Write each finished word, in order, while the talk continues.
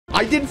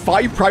I did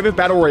 5 private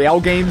battle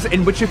royale games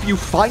in which if you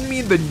find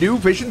me in the new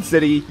Vision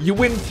City, you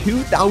win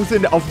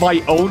 2,000 of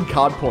my own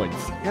COD points.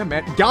 Yeah,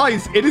 man.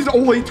 Guys, it is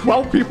only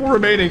 12 people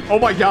remaining. Oh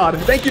my God.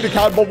 Thank you to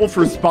COD Mobile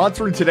for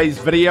sponsoring today's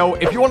video.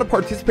 If you want to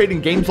participate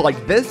in games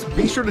like this,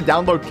 be sure to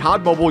download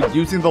COD Mobile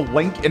using the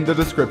link in the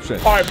description.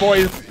 All right,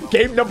 boys.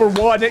 Game number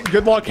 1.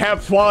 Good luck,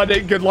 have fun.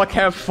 Good luck,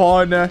 have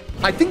fun.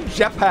 I think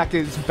jetpack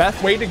is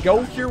best way to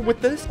go here with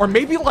this. Or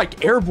maybe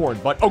like airborne,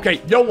 but okay.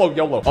 YOLO,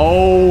 YOLO.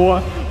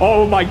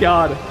 Oh my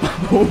God.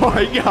 Oh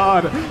my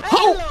God.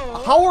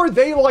 How are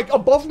they like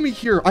above me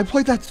here? I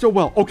played that so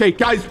well. Okay,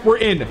 guys, we're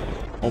in.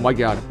 Oh my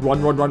God.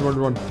 Run, run, run, run,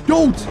 run.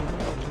 Don't.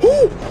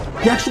 Oh,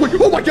 he actually,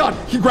 oh my God.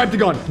 He grabbed the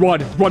gun.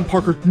 Run, run,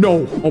 Parker.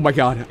 No. Oh my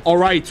God. All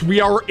right.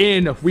 We are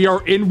in. We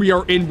are in. We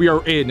are in. We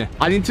are in.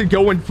 I need to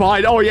go and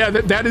find. Oh yeah,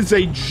 that is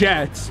a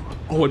jet.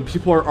 Oh, and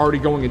people are already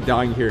going and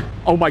dying here.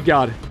 Oh my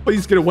God.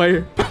 Please get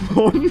away.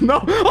 Oh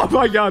no. Oh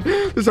my God.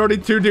 There's already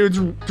 2 dudes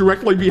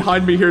directly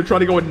behind me here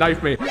trying to go and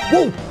knife me.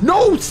 Whoa.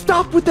 No,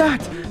 stop with that.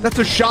 That's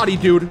a shotty,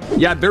 dude.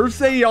 Yeah,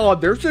 there's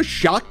a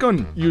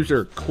shotgun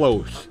user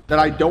close that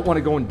I don't want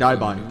to go and die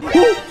by.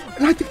 Oh,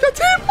 and I think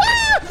that's him.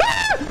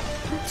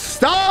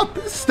 Stop.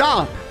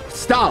 Stop.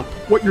 Stop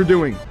what you're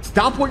doing.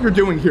 Stop what you're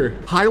doing here.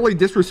 Highly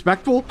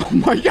disrespectful. Oh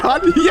my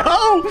God.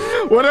 Yo.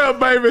 What up,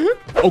 baby?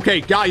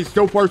 Okay, guys,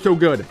 so far so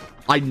good.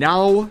 I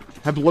now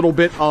have a little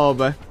bit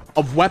of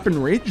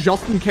weaponry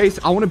just in case.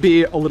 I want to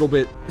be a little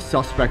bit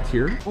suspect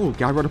here. Oh,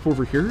 guy right up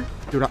over here.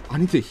 Dude, I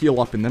need to heal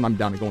up and then I'm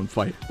down to go and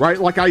fight.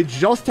 Right? Like I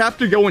just have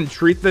to go and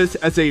treat this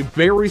as a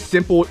very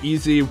simple,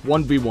 easy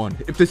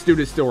 1v1. If this dude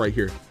is still right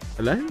here.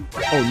 Hello?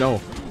 Oh no.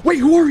 Wait,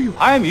 who are you?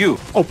 I am you.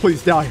 Oh,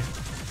 please die.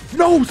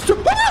 No.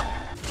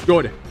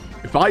 Good.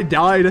 If I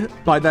died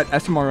by that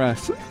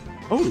SMRS.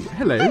 Oh,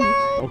 hello.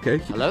 Okay.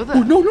 Hello there.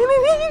 Oh, no, no,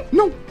 no,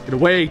 no, no. Get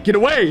away. Get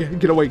away.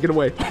 Get away. Get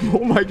away.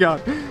 Oh my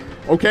God.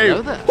 Okay.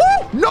 Hello there.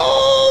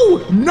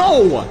 No.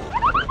 No.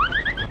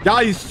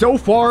 Guys, so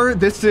far,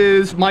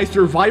 my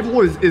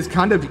survival is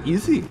kind of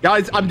easy.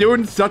 Guys, I'm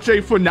doing such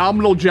a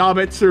phenomenal job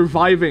at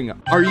surviving.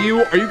 Are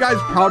you guys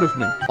proud of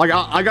me? Like,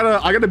 I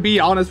gotta be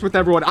honest with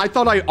everyone. I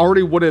thought I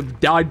already would have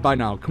died by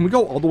now. Can we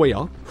go all the way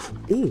up?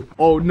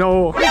 Oh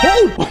no.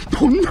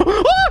 Oh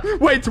no. Ah,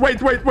 wait.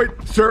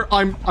 Sir,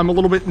 I'm a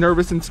little bit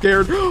nervous and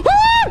scared.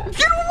 Ah,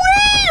 get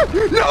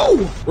away!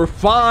 No! We're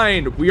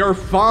fine. We are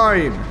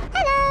fine.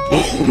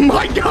 Oh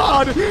my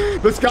God,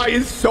 this guy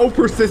is so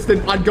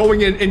persistent on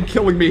going in and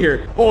killing me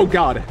here. Oh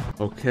God.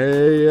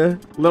 Okay,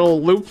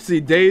 little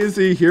loopsy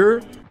daisy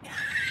here.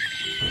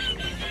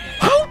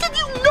 How did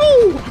you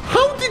know?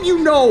 How did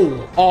you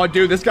know? Oh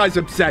dude, this guy's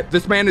upset.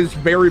 This man is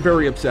very,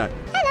 very upset.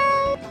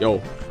 Hello.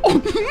 Yo.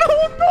 Oh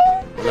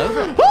no.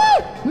 Hello.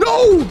 Ah,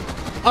 no.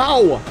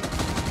 Ow.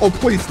 Oh,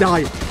 please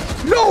die.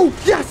 No.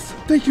 Yes.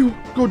 Thank you.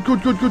 Good.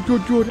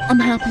 I'm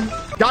happy.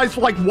 Guys,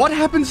 like, what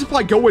happens if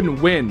I go and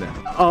win?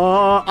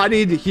 I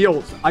need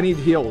heals.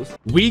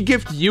 We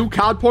gift you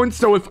COD points,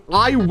 so if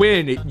I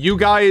win, you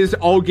guys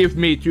all give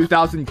me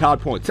 2,000 COD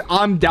points.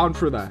 I'm down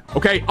for that.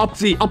 Okay,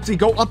 Upsy,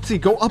 go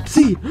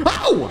Upsy.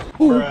 Ow!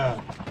 Oh.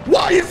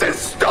 Why is this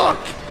stuck?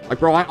 Like,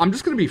 bro, I'm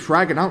just gonna be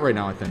fragging out right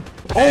now, I think.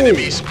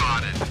 Enemy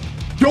spotted.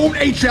 Don't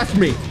HS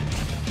me.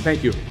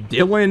 Thank you.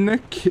 Dylan,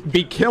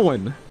 be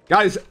killing.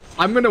 Guys,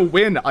 I'm gonna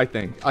win, I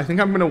think. I think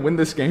I'm gonna win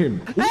this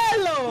game.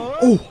 Hello.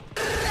 Oh.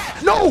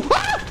 No!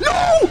 Ah,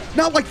 no!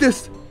 Not like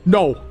this.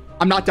 No,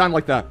 I'm not dying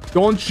like that.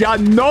 Don't ya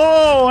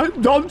know?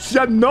 Don't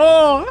ya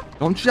know?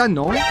 Don't ya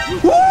know?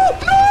 Oh,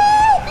 no!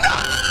 No!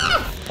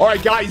 All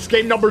right, guys,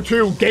 game number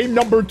 2. Game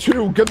number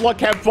 2. Good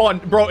luck, have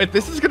fun. Bro, if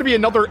this is going to be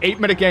another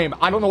 8-minute game,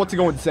 I don't know what to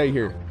go and say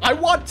here. I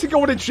want to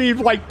go and achieve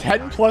like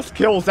 10+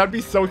 kills. That'd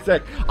be so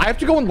sick. I have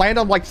to go and land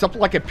on like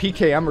something like a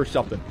PKM or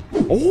something.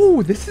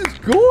 Oh, this is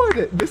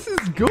good. This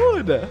is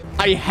good.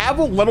 I have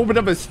a little bit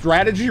of a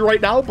strategy right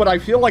now, but I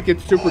feel like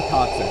it's super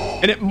toxic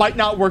and it might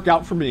not work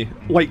out for me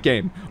late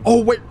game.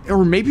 Oh, wait,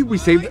 or maybe we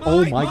saved.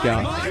 Oh my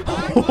God.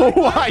 Oh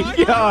my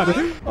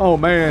God. Oh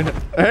man.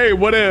 Hey,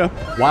 what if?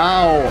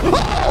 Wow.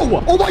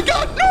 Oh my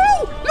God. No.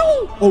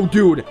 Oh,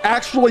 dude,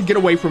 actually get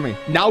away from me.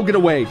 Now get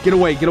away.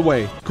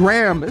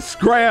 Scram.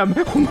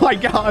 Oh my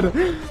God.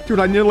 Dude,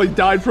 I nearly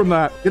died from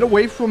that. Get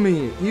away from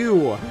me.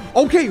 Ew.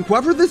 Okay,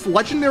 whoever this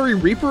legendary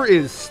Reaper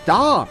is,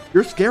 stop.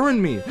 You're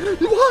scaring me.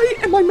 Why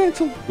am I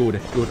mental?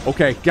 Good.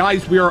 Okay,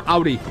 guys, we are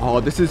outie. Oh,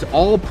 this is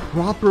all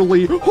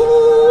properly.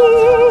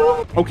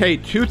 Oh. Okay,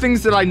 2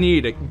 things that I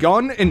need.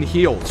 Gun and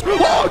heals.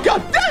 Oh,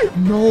 God dang.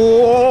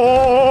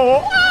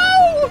 No.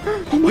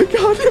 Oh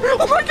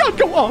my God,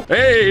 go off.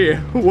 Hey,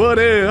 what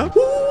if?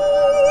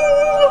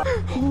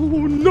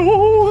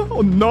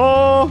 Oh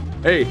no.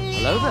 Hey.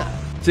 Hello there.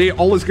 See,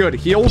 all is good.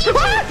 Heals. No!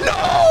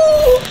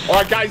 All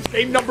right, guys,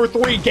 game number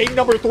 3.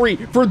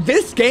 For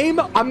this game,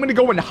 I'm going to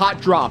go in hot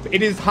drop.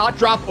 It is hot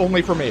drop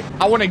only for me.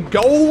 I want to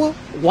go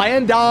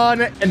land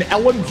on an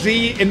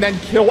LMG and then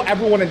kill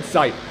everyone in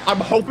sight. I'm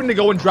hoping to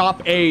go and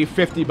drop a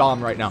 50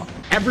 bomb right now.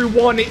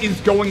 Everyone is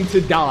going to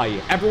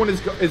die. Everyone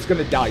is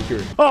going to die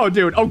here. Oh,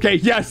 dude. Okay,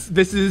 yes.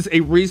 This is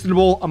a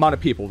reasonable amount of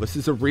people. This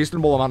is a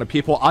reasonable amount of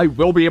people. I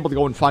will be able to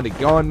go and find a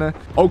gun.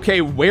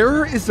 Okay,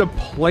 where is a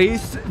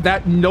place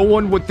that no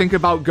one would think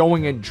about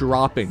going and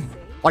dropping?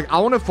 Like, I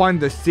want to find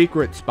the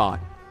secret spot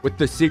with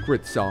the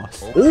secret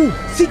sauce.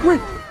 Oh, secret.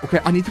 Okay,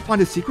 I need to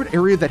find a secret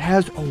area that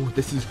has... Oh,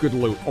 this is good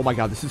loot. Oh my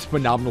god, this is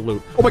phenomenal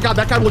loot. Oh my god,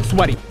 that guy looks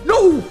sweaty.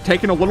 No!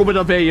 Taking a little bit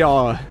of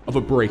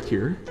a break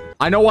here.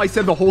 I know I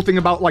said the whole thing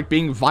about like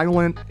being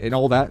violent and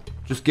all that.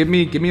 Just give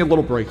me a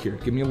little break here.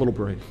 Give me a little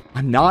break.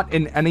 I'm not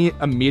in any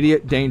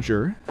immediate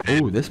danger.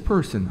 Oh, this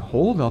person.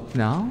 Hold up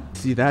now.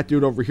 See that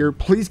dude over here?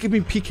 Please give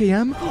me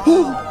PKM.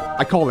 Oh,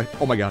 I call it.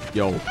 Oh my god.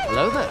 Yo.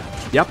 Hello there.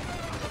 Yep.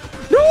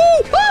 No!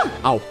 Ah!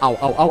 Ow, ow,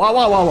 ow, ow, ow,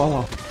 ow, ow,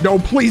 ow. No,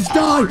 please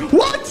die.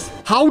 What?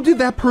 How did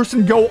that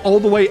person go all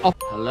the way up?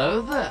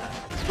 Hello there.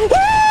 No!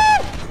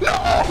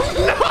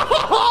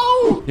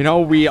 No! You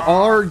know, we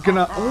are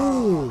gonna...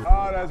 Oh.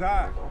 Oh, that's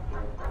hot.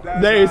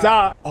 There's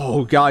that.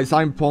 Oh, guys,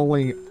 I'm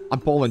falling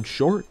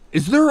short.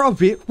 Is there a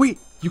vehicle? Wait,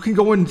 you can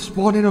go and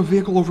spawn in a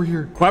vehicle over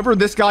here. Whoever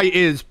this guy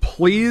is,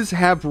 please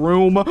have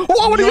room. Oh,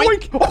 what are you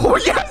doing? Oh,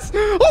 yes.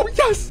 Oh,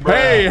 yes.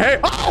 Hey, hey.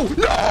 Oh,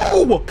 no.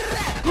 Oh,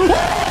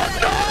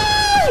 no.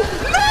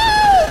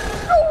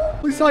 No.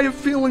 Please, I have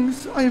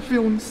feelings. I have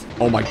feelings.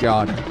 Oh, my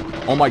God.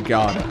 Oh, my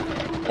God.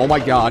 Oh, my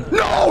God.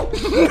 No.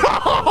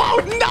 No.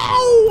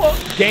 No.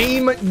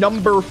 Game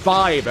number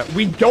 5.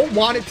 We don't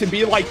want it to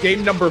be like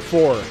game number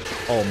 4.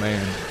 Oh,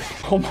 man.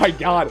 Oh, my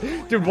God.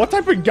 Dude, what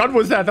type of gun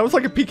was that? That was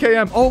like a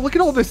PKM. Oh, look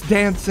at all this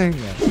dancing.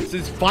 This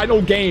is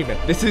final game.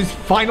 This is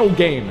final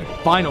game.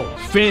 Final.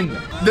 Finn.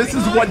 This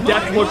is what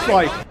death looks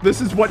like. This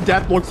is what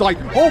death looks like.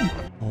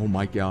 Oh. Oh,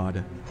 my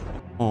God.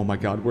 Oh, my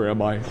God. Where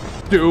am I?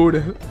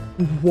 Dude.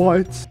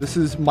 What? This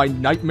is my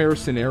nightmare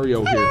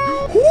scenario here.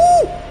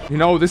 Woo! You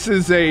know, this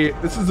is a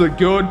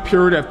good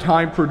period of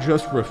time for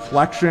just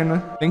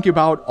reflection. Think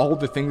about all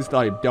the things that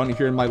I've done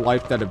here in my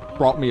life that have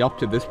brought me up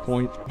to this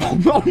point.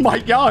 Oh my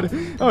God.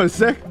 That was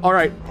sick. All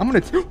right. I'm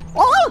going to...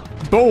 Ah!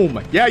 Boom.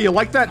 Yeah, you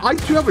like that? I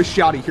do have a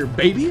shotty here,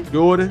 baby.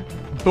 Good.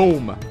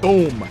 Boom.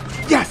 Boom.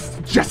 Yes,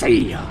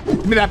 Jesse.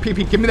 Give me that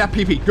PP. Give me that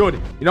PP. Good.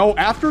 You know,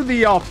 after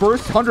the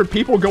first 100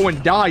 people go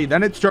and die,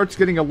 then it starts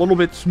getting a little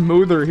bit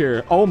smoother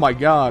here. Oh my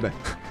God.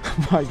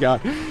 Oh my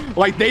God.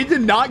 Like, they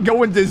did not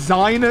go and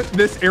design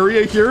this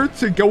area here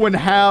to go and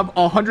have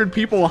 100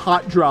 people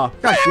hot drop.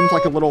 That seems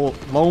like a little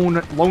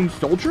lone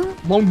soldier?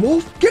 Lone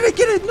wolf? Get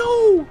it,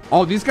 no!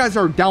 Oh, these guys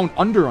are down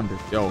under.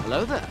 Yo.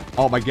 Hello there.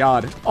 Oh my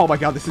God. Oh my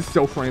God, this is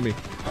so framey.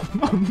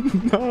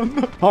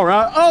 No. All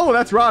right. Oh,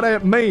 that's right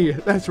at me.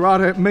 That's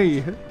right at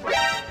me.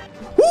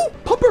 Woo,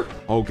 pumper.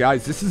 Oh,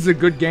 guys, this is a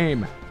good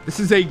game. This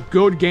is a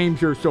good game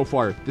here so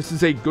far. This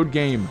is a good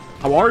game.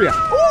 How are you?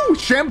 Ooh,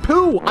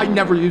 shampoo. I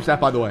never use that,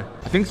 by the way.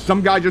 I think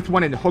some guy just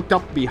went and hooked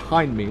up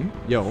behind me.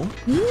 Yo.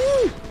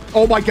 Ooh.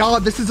 Oh my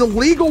God, this is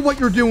illegal what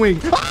you're doing.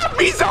 Ah,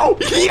 Mizo.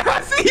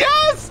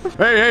 Yes.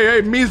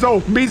 Hey, Mizo,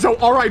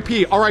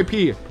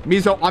 RIP.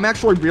 Mizo, I'm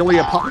actually really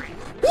a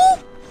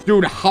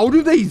dude, how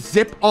do they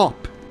zip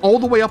up all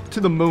the way up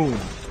to the moon?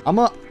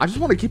 I just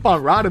want to keep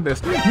on riding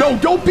this. No,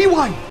 don't be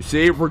one.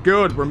 See, we're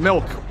good. We're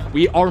milk.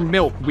 We are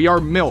milk. We are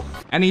milk.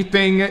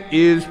 Anything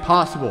is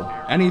possible.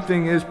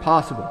 Anything is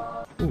possible.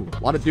 Ooh,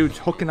 a lot of dudes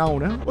hooking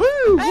on. Huh?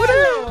 Woo, what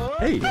up?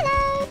 Hey,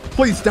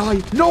 please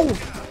die. No,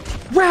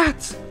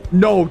 rats.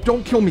 No,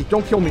 don't kill me.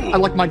 Don't kill me. I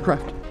like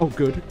Minecraft. Oh,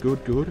 good.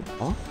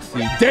 Oh,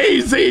 see,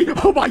 Daisy.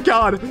 Oh my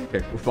God.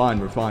 Okay, we're fine.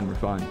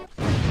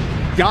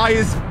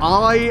 Guys,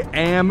 I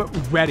am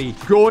ready.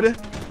 Good.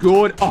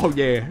 Oh,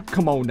 yeah.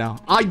 Come on now.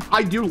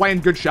 I do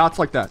land good shots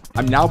like that.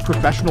 I'm now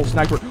professional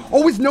sniper.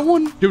 Oh, is no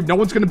one? Dude, no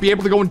one's going to be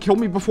able to go and kill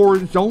me before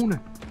zone.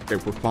 Okay,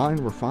 we're fine.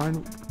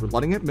 We're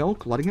letting it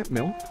milk.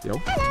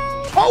 Yo.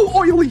 Oh,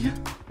 oily.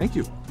 Thank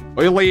you.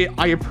 Oily,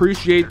 I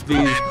appreciate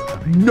these.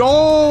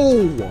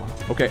 No.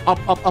 Okay, up.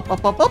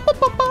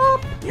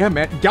 Yeah,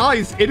 man.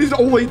 Guys, it is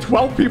only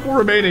 12 people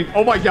remaining.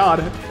 Oh, my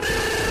God.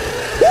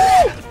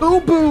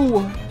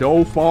 Boo.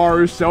 So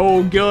far,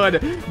 so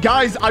good.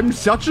 Guys, I'm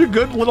such a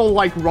good little,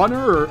 like,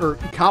 runner or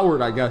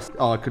coward, I guess.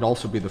 Could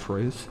also be the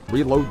phrase.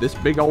 Reload this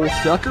big old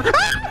sucker.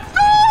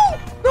 Ah,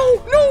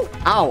 no.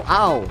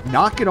 Ow.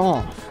 Knock it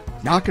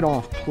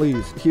off,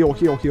 please. Heal.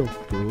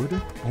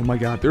 Good. Oh, my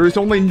God. There is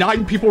only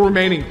 9 people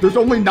remaining.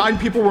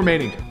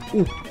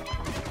 Ooh.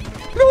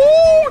 No.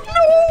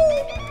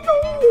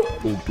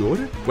 Oh,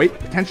 good. Wait,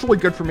 potentially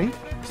good for me.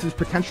 This is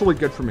potentially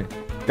good for me.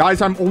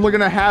 Guys, I'm only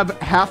gonna have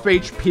half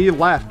HP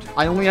left.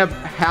 I only have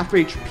half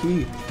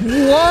HP.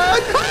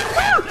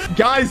 What?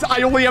 Guys,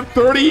 I only have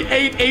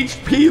 38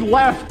 HP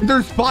left.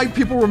 There's 5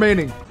 people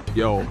remaining.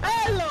 Yo.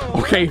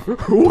 Hello. Okay,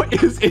 who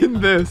is in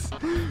this?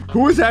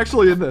 Who is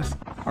actually in this?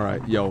 All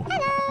right, yo.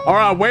 All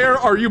right, where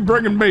are you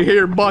bringing me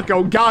here,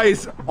 bucko?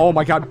 Guys, oh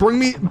my God, bring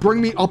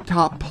me up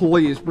top,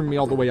 please. Bring me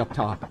all the way up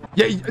top.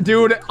 Yeah,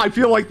 dude, I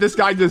feel like this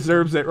guy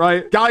deserves it,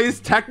 right? Guys,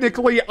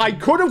 technically, I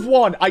could have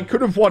won,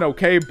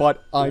 okay?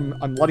 But I'm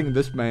letting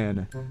this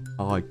man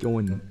go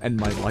and end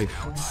my life.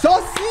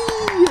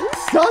 Sussy!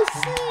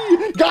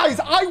 Sussy. Guys,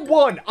 I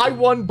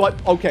won,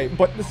 but okay,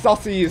 but the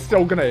Sussy is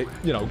still gonna,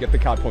 you know, get the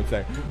COD points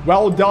there.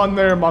 Well done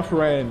there, my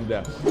friend.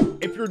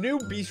 If you're new,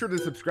 be sure to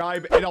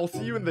subscribe, and I'll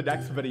see you in the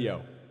next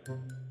video.